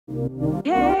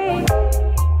Hey.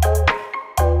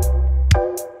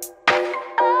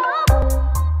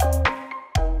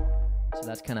 So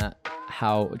that's kind of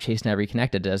how Chase and I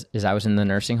reconnected. Is I was in the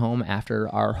nursing home after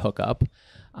our hookup,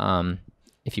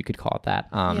 if you could call it that.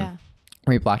 Yeah.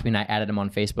 Where he blocked me, and I added him on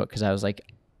Facebook because I was like,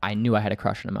 I knew I had a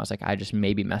crush on him. I was like, I just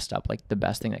maybe messed up like the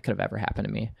best thing that could have ever happened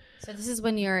to me. So this is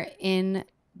when you're in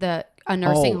a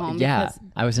nursing home. Yeah, Because,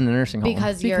 I was in the nursing home.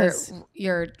 because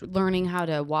you're learning how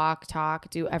to walk, talk,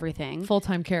 do everything.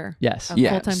 Full-time care. Yes. Okay.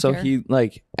 Yeah. Full-time So care. he,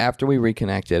 like, after we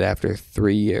reconnected after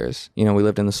 3 years, you know, we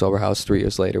lived in the sober house. 3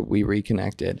 years later, we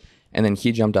reconnected. And then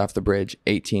he jumped off the bridge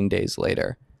 18 days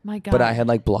later. My God. But I had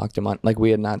like blocked him on, like we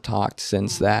had not talked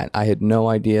since that. I had no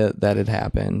idea that had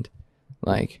happened.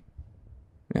 Like,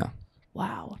 yeah.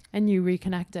 Wow. And you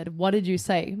reconnected. What did you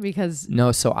say? Because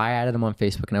No, so I added him on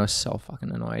Facebook, and I was so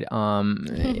fucking annoyed.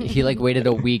 He like waited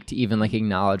a week to even like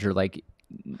acknowledge or like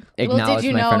acknowledge Well, did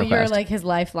you my know friend you're request. like his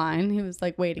lifeline? He was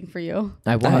like waiting for you.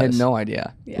 I was. I had no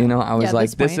idea. Yeah. You know, I was Yeah, at like,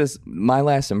 this this point. is my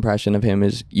last impression of him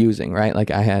is using, right? Like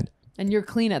I had, and you're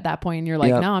clean at that point, and you're like,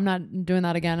 Yep. no, I'm not doing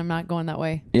that again. I'm not going that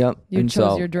way. yep. You and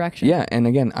chose so, your direction. Yeah. And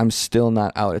again, I'm still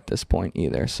not out at this point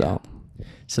either. So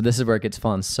So this is where it gets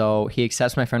fun. So he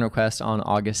accepts my friend request on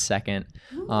August 2nd.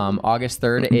 August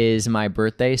 3rd is my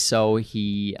birthday. So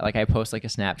I post like a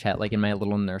Snapchat, like in my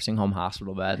little nursing home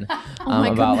hospital bed my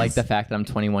about like goodness. the fact that I'm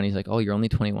 21. He's like, oh, you're only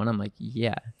 21. I'm like,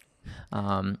 yeah.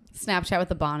 Snapchat with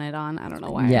the bonnet on. I don't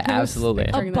know why. Yeah, I was absolutely.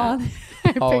 picturing A that.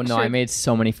 bonnet. Oh no, I pictured- made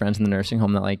so many friends in the nursing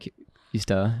home that like used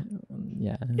to,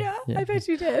 yeah. Yeah, I bet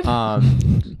you did.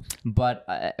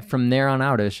 But from there on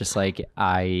out, it was just like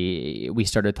we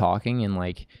started talking, and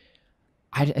like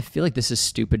I feel like this is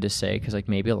stupid to say because like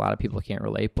maybe a lot of people can't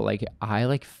relate, but like I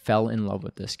like fell in love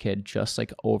with this kid just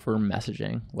like over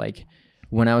messaging. Like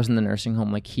when I was in the nursing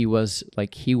home, like he was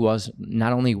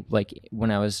not only like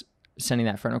when I was sending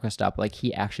that friend request up, like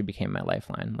he actually became my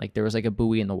lifeline. Like there was like a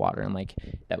buoy in the water, and like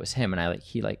that was him, and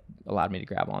he like allowed me to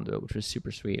grab onto it, which was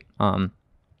super sweet.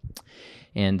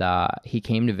 And he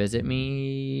came to visit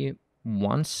me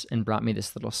once and brought me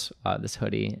this little this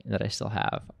hoodie that I still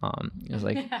have. It was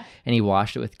like, and he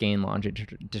washed it with Gain laundry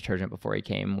detergent before he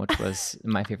came, which was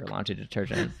my favorite laundry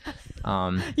detergent.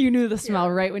 You knew the smell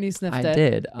right when you sniffed I it.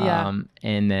 did. Yeah.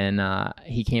 And then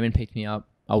he came and picked me up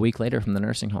a week later from the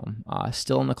nursing home,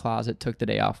 still in the closet, took the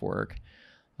day off work.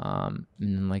 And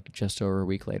then like just over a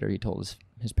week later, he told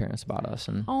his parents about us.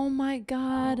 And Oh my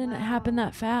God. And it happened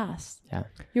that fast. yeah.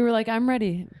 You were like, I'm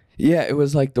ready. yeah, it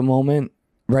was like the moment,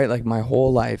 right? Like my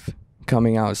whole life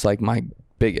coming out is like my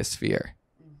biggest fear.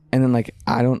 And then like,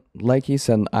 like he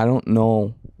said, I don't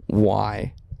know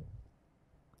why,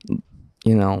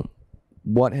 you know,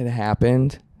 what had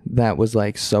happened that was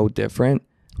like so different,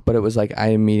 but it was like, I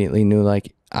immediately knew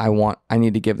like, I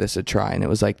need to give this a try. And it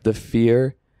was like the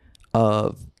fear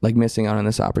of like missing out on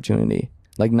this opportunity,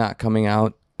 like not coming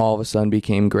out all of a sudden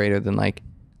became greater than like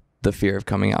the fear of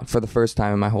coming out for the first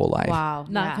time in my whole life. Wow.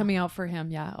 Not yeah. coming out for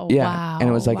him. Yeah. Oh, Yeah. wow. And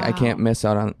it was like, I wow. can't miss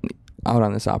out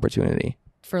on this opportunity.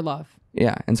 For love.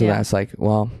 Yeah. And so Yeah. that's like,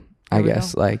 well, I There we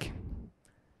guess go. like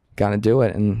gotta do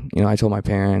it. And, you know, I told my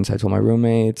parents, I told my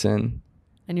roommates, and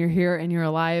And you're here and you're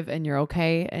alive and you're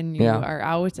okay and you Yeah. are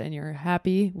out and you're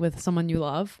happy with someone you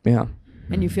love yeah.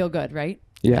 and you feel good, right?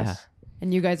 Yes.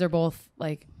 And you guys are both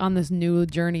like on this new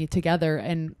journey together.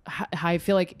 And I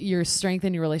feel like your strength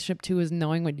in your relationship too is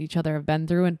knowing what each other have been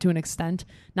through, and to an extent,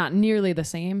 not nearly the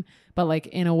same, but like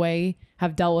in a way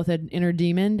have dealt with an inner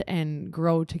demon and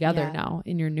grow together Yeah. now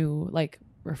in your new like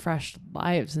refreshed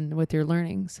lives and with your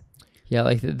learnings. Yeah,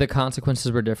 like the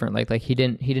consequences were different. Like he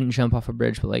didn't jump off a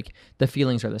bridge, but like the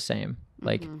feelings are the same.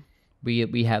 Like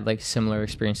we had like similar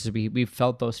experiences. We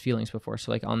felt those feelings before,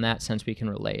 so like on that sense we can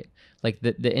relate. Like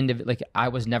like I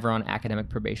was never on academic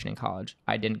probation in college.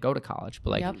 I didn't go to college, but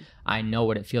like Yep. I know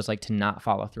what it feels like to not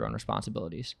follow through on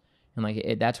responsibilities, and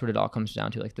like that's what it all comes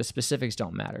down to. Like the specifics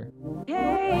don't matter.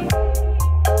 Hey.